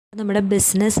നമ്മുടെ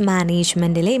business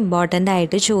മാനേജ്മെൻറ്റിൽ important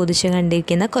ആയിട്ട് ചോദിച്ചു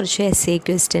കണ്ടിരിക്കുന്ന കുറച്ച് എസ്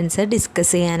ക്വസ്റ്റ്യൻസ്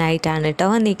ഡിസ്കസ് ചെയ്യാനായിട്ടാണ് കേട്ടോ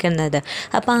വന്നിരിക്കുന്നത്.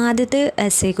 അപ്പോൾ ആദ്യത്തെ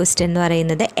എസ് ക്വസ്റ്റ്യൻ എന്ന്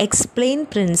പറയുന്നത് explain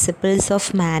principles of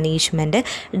management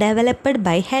developed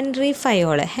by Henry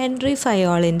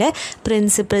ഫയോളിൻ്റെ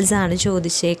principles ആണ്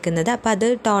ചോദിച്ചേക്കുന്നത്. അപ്പോൾ അത്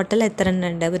ടോട്ടൽ എത്ര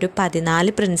ഉണ്ട്? ഒരു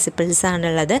 14 പ്രിൻസിപ്പിൾസ്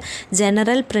ആണുള്ളത്.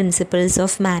 ജനറൽ പ്രിൻസിപ്പിൾസ്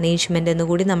ഓഫ് മാനേജ്മെൻറ്റ് എന്ന്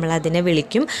കൂടി നമ്മൾ അതിനെ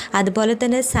വിളിക്കും. അതുപോലെ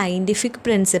തന്നെ സയൻറ്റിഫിക്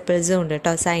പ്രിൻസിപ്പിൾസും ഉണ്ട്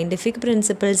കേട്ടോ. Scientific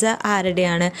principles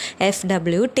ആരുടെയാണ്?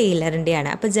 FW ടൈലറിൻ്റെയാണ്.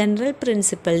 അപ്പോൾ ജനറൽ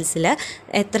പ്രിൻസിപ്പിൾസിൽ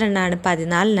എത്ര എണ്ണമാണ്?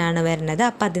 14 വരുന്നത്. ആ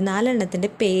 14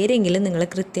 പേരെങ്കിലും നിങ്ങൾ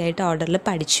കൃത്യമായിട്ട് ഓർഡറിൽ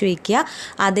പഠിച്ചു വയ്ക്കുക.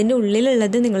 അതിൻ്റെ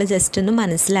ഉള്ളിലുള്ളത് നിങ്ങൾ ജസ്റ്റ് ഒന്ന്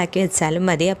മനസ്സിലാക്കി വെച്ചാലും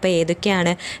മതി. അപ്പോൾ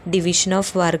ഏതൊക്കെയാണ്? Division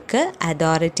of work,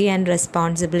 authority and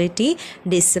responsibility,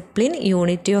 discipline,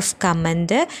 unity of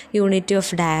command, unity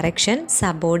of direction,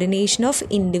 subordination of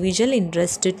individual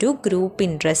interest to group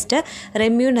interest,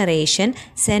 remuneration,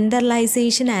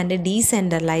 centralisation and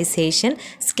decentralisation,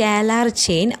 scalar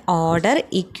chain, order,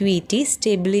 equity,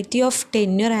 stability of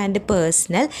tenure and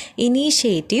personal,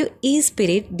 initiative, ഈ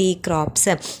spirit,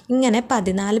 ഡീക്രോപ്സ്. ഇങ്ങനെ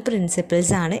 14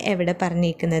 principles ആണ് എവിടെ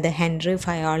പറഞ്ഞേക്കുന്നത്? Henry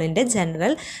ഫയോളിൻ്റെ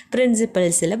general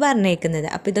പ്രിൻസിപ്പിൾസിൽ പറഞ്ഞേക്കുന്നത്.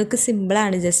 അപ്പോൾ ഇതൊക്കെ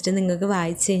സിമ്പിളാണ്, just നിങ്ങൾക്ക്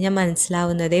വായിച്ചു കഴിഞ്ഞാൽ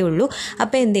മനസ്സിലാവുന്നതേ ഉള്ളൂ.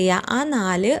 അപ്പോൾ എന്ത് ചെയ്യുക?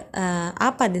 ആ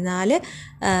 14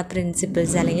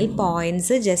 പ്രിൻസിപ്പിൾസ് അല്ലെങ്കിൽ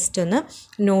പോയിൻറ്റ്സ് ജസ്റ്റ് ഒന്ന്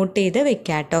നോട്ട് ചെയ്ത് വെക്കാം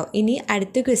കേട്ടോ. ഇനി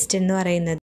അടുത്ത ക്വസ്റ്റ്യൻ എന്ന്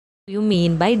പറയുന്നത് you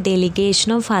mean by delegation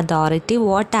of authority?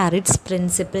 What are its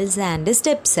principles and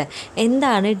steps?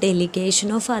 എന്താണ് ഡെലിഗേഷൻ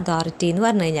ഓഫ് അതോറിറ്റി എന്ന്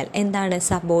പറഞ്ഞു കഴിഞ്ഞാൽ? എന്താണ്?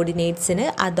 സബോർഡിനേറ്റ്സിന്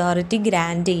അതോറിറ്റി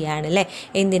ഗ്രാൻഡ് ചെയ്യാണ് അല്ലേ?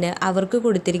 എന്തിന്? അവർക്ക്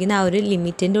കൊടുത്തിരിക്കുന്ന ആ ഒരു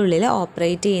ലിമിറ്റിൻ്റെ ഉള്ളിൽ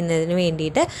ഓപ്പറേറ്റ് ചെയ്യുന്നതിന്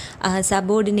വേണ്ടിയിട്ട്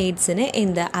സബോർഡിനേറ്റ്സിന്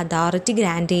അതോറിറ്റി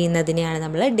ഗ്രാൻഡ് ചെയ്യുന്നതിനെയാണ്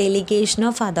നമ്മൾ ഡെലിഗേഷൻ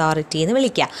ഓഫ് അതോറിറ്റി എന്ന്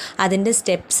വിളിക്കുക. അതിൻ്റെ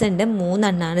സ്റ്റെപ്സ് ഉണ്ട്.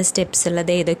 3 സ്റ്റെപ്സ്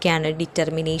ഉള്ളത്. ഏതൊക്കെയാണ്?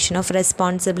 Determination of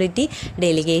responsibility,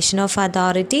 delegation of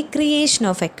authority, creation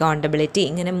of accountability.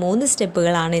 ഇങ്ങനെ 3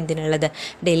 സ്റ്റെപ്പുകളാണ് ഇതിനുള്ളത്,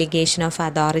 ഡെലിഗേഷൻ ഓഫ്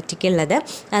അതോറിറ്റിക്കുള്ളത്.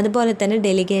 അതുപോലെ തന്നെ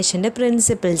ഡെലിഗേഷൻ്റെ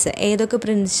പ്രിൻസിപ്പിൾസ്. ഏതൊക്കെ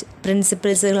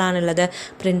പ്രിൻസിപ്പിൾസുകളാണുള്ളത്?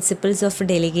 Principles of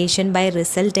delegation by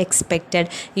result expected,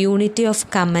 unity of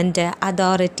command,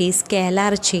 authority,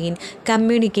 scalar chain,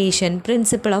 communication,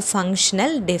 principle of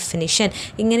functional definition.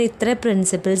 ഇങ്ങനെ ഇത്ര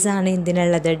പ്രിൻസിപ്പിൾസ് ആണ്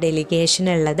ഇതിനുള്ളത്,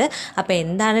 ഡെലിഗേഷനുള്ളത്. അപ്പോൾ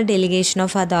എന്താണ് ഡെലിഗേഷൻ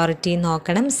ഓഫ് അതോറിറ്റി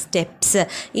നോക്കണം. സ്റ്റെപ്സ്,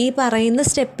 ഈ പറയുന്ന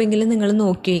സ്റ്റെപ്പെങ്കിലും നിങ്ങൾ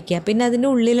നോക്കി വയ്ക്കുക. പിന്നെ അതിൻ്റെ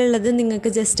ഉള്ളിലുള്ളത് നിങ്ങൾക്ക്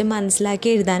ജസ്റ്റ് മനസ്സിലാക്കി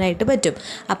എഴുതാനായിട്ട് പറ്റും.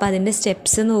 അപ്പോൾ അതിൻ്റെ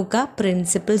സ്റ്റെപ്സ് നോക്കുക,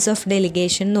 പ്രിൻസിപ്പിൾസ് ഓഫ്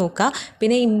ഡെലിഗേഷൻ നോക്കുക.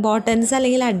 പിന്നെ ഇമ്പോർട്ടൻസ്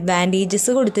അല്ലെങ്കിൽ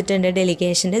അഡ്വാൻറ്റേജസ് കൊടുത്തിട്ടുണ്ട്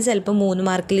ഡെലിഗേഷൻ്റെ. ചിലപ്പോൾ 3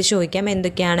 മാർക്കിൽ ചോദിക്കാം.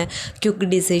 എന്തൊക്കെയാണ്? Quick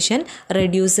decision,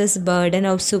 reduces burden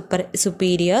of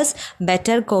superiors,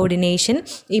 better coordination,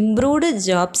 improved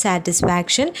job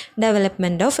satisfaction,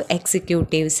 development of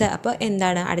executives. അപ്പോൾ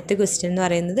എന്താണ് അടുത്ത ക്വസ്റ്റ്യൻ എന്ന്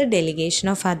പറയുന്നത്? ഡെലിഗേഷൻ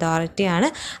ഓഫ് അതോറിറ്റി ആണ്.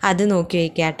 അത് നോക്കി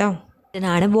വയ്ക്കുക കേട്ടോ.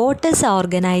 What is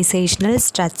organisational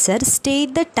structure?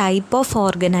 State the type of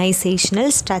organisational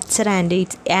structure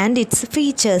and it's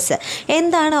features.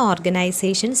 എന്താണ്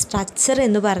ഓർഗനൈസേഷൻ സ്ട്രക്ചർ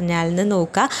എന്ന് പറഞ്ഞാൽ എന്ന്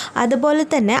നോക്കുക. അതുപോലെ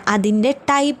തന്നെ അതിൻ്റെ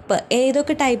ടൈപ്പ്,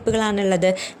 ഏതൊക്കെ ടൈപ്പുകളാണുള്ളത്?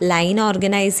 ലൈൻ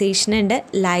ഓർഗനൈസേഷൻ ഉണ്ട്,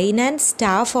 ലൈൻ ആൻഡ്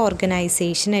സ്റ്റാഫ്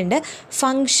ഓർഗനൈസേഷൻ ഉണ്ട്,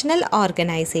 ഫങ്ഷണൽ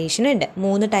ഓർഗനൈസേഷൻ ഉണ്ട്.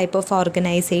 3 ടൈപ്പ് ഓഫ്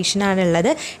ഓർഗനൈസേഷൻ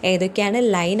ആണുള്ളത്. ഏതൊക്കെയാണ്?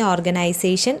 Line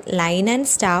organisation, line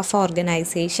and staff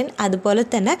organisation, അതുപോലെ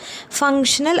തന്നെ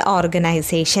ഫങ്ഷണൽ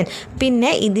ഓർഗനൈസേഷൻ. പിന്നെ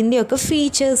ഇതിൻ്റെയൊക്കെ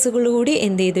ഫീച്ചേഴ്സുകൾ കൂടി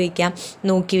എന്ത് ചെയ്ത് വയ്ക്കാം?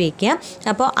 നോക്കി വയ്ക്കാം.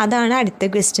 അപ്പോൾ അതാണ്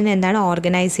അടുത്ത ക്വസ്റ്റ്യൻ. എന്താണ്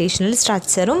ഓർഗനൈസേഷണൽ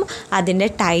സ്ട്രക്ചറും അതിൻ്റെ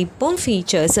ടൈപ്പും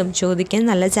ഫീച്ചേഴ്സും ചോദിക്കാൻ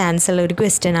നല്ല ചാൻസ് ഉള്ള ഒരു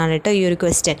ക്വസ്റ്റ്യൻ ആണ് കേട്ടോ ഈ ഒരു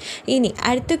ക്വസ്റ്റ്യൻ. ഇനി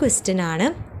അടുത്ത ക്വസ്റ്റ്യൻ ആണ്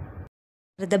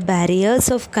the barriers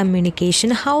of communication,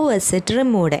 how was it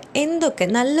removed? എന്തൊക്കെ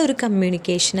നല്ലൊരു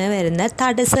കമ്മ്യൂണിക്കേഷന് വരുന്ന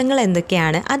തടസ്സങ്ങൾ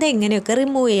എന്തൊക്കെയാണ്? അതെങ്ങനെയൊക്കെ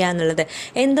റിമൂവ് ചെയ്യാന്നുള്ളത്.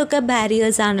 എന്തൊക്കെ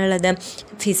ബാരിയേഴ്സ് ആണുള്ളത്?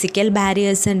 ഫിസിക്കൽ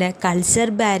ബാരിയേഴ്സ് ഉണ്ട്, കൾച്ചർ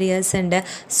ബാരിയേഴ്സ് ഉണ്ട്,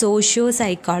 socio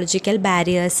psychological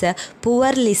barriers,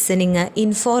 poor listening,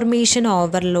 information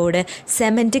overload,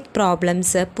 സെമൻറ്റിക്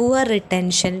problems, poor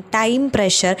retention, time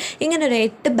pressure. ഇങ്ങനെ ഒരു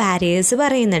 8 ബാരിയേഴ്സ്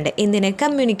പറയുന്നുണ്ട്. എന്തിന്?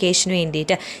 കമ്മ്യൂണിക്കേഷന്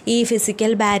വേണ്ടിയിട്ട്. ഈ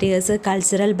ഫിസിക്കൽ ബാരിയേഴ്സ്,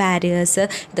 കൾച്ചറൽ ബാരിയേഴ്സ്,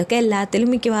 ഇതൊക്കെ എല്ലാത്തിലും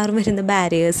മിക്കവാറും വരുന്ന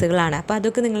ബാരിയേഴ്സുകളാണ്. അപ്പോൾ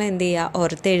അതൊക്കെ നിങ്ങൾ എന്ത് ചെയ്യുക?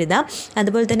 ഓർത്തെഴുതാം.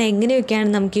 അതുപോലെ തന്നെ എങ്ങനെയൊക്കെയാണ്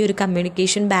നമുക്ക് ഈ ഒരു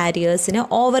കമ്മ്യൂണിക്കേഷൻ ബാരിയേഴ്സിനെ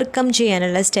ഓവർകം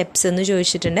ചെയ്യാനുള്ള സ്റ്റെപ്സ് എന്ന്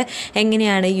ചോദിച്ചിട്ടുണ്ട്.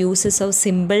 എങ്ങനെയാണ്? Uses of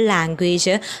simple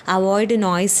language, avoid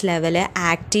noise level,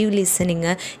 active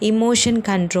listening, emotion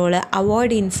control,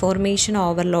 avoid information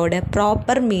overload,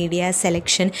 proper media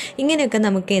selection. ഇങ്ങനെയൊക്കെ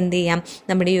നമുക്ക് എന്ത് ചെയ്യാം?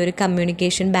 നമ്മുടെ ഈ ഒരു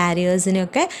കമ്മ്യൂണിക്കേഷൻ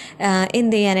ബാരിയേഴ്സിനെയൊക്കെ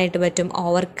എന്ത് ചെയ്യാനായിട്ട് പറ്റും?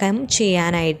 ഓവർകം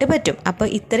ചെയ്യാനായിട്ട് പറ്റും. അപ്പോൾ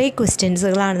ഇത്രയും ക്വസ്റ്റ്യൻസ്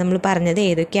ക്വസ്റ്റ്യൻസുകളാണ് നമ്മൾ പറഞ്ഞത്.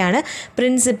 ഏതൊക്കെയാണ്?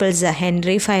 പ്രിൻസിപ്പിൾസ്,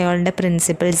 ഹെൻറി ഫയോളിൻ്റെ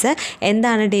പ്രിൻസിപ്പിൾസ്,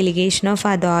 എന്താണ് ഡെലിഗേഷൻ ഓഫ്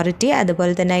അതോറിറ്റി,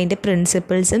 അതുപോലെ തന്നെ അതിൻ്റെ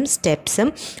പ്രിൻസിപ്പിൾസും സ്റ്റെപ്സും,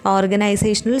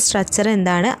 ഓർഗനൈസേഷണൽ സ്ട്രക്ചർ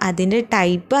എന്താണ്, അതിൻ്റെ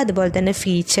ടൈപ്പ്, അതുപോലെ തന്നെ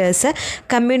ഫീച്ചേഴ്സ്,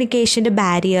 കമ്മ്യൂണിക്കേഷൻ്റെ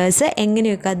ബാരിയേഴ്സ്,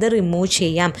 എങ്ങനെയൊക്കെ അത് റിമൂവ്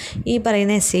ചെയ്യാം. ഈ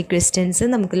പറയുന്ന എസ്സേ ക്വസ്റ്റ്യൻസ്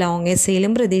നമുക്ക് ലോങ്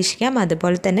എസ്സേയിലും പ്രതീക്ഷിക്കാം,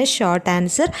 അതുപോലെ തന്നെ ഷോർട്ട്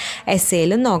ആൻസർ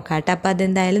എസ്സേയിലും നോക്കാട്ടെ. അപ്പോൾ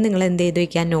അതെന്തായാലും നിങ്ങൾ എന്ത് ചെയ്ത്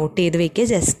വയ്ക്കുക, നോട്ട് ചെയ്ത് വയ്ക്കുക,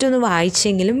 ജസ്റ്റ് ഒന്ന്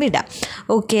വായിച്ചെങ്കിലും വിടാം.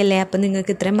 ഓക്കെ അല്ലേ? അപ്പോൾ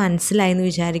നിങ്ങൾക്ക് ഇത്രയും മനസ്സിലായെന്ന്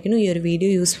വിചാരിക്കുന്നു. ഈ ഒരു വീഡിയോ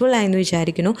യൂസ്ഫുൾ ആയെന്ന്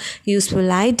വിചാരിക്കുന്നു.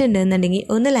 യൂസ്ഫുൾ ആയിട്ടുണ്ടെന്നുണ്ടെങ്കിൽ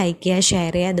ഒന്ന് ലൈക്ക് ചെയ്യുക,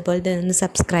 ഷെയർ ചെയ്യുക, അതുപോലെ തന്നെ ഒന്ന്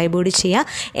സബ്സ്ക്രൈബ് കൂടി ചെയ്യുക.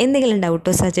 എന്തെങ്കിലും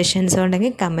ഡൗട്ടോ സജഷൻസോ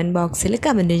ഉണ്ടെങ്കിൽ കമൻറ്റ് ബോക്സിൽ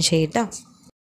കമൻറ്റും ചെയ്യട്ടോ.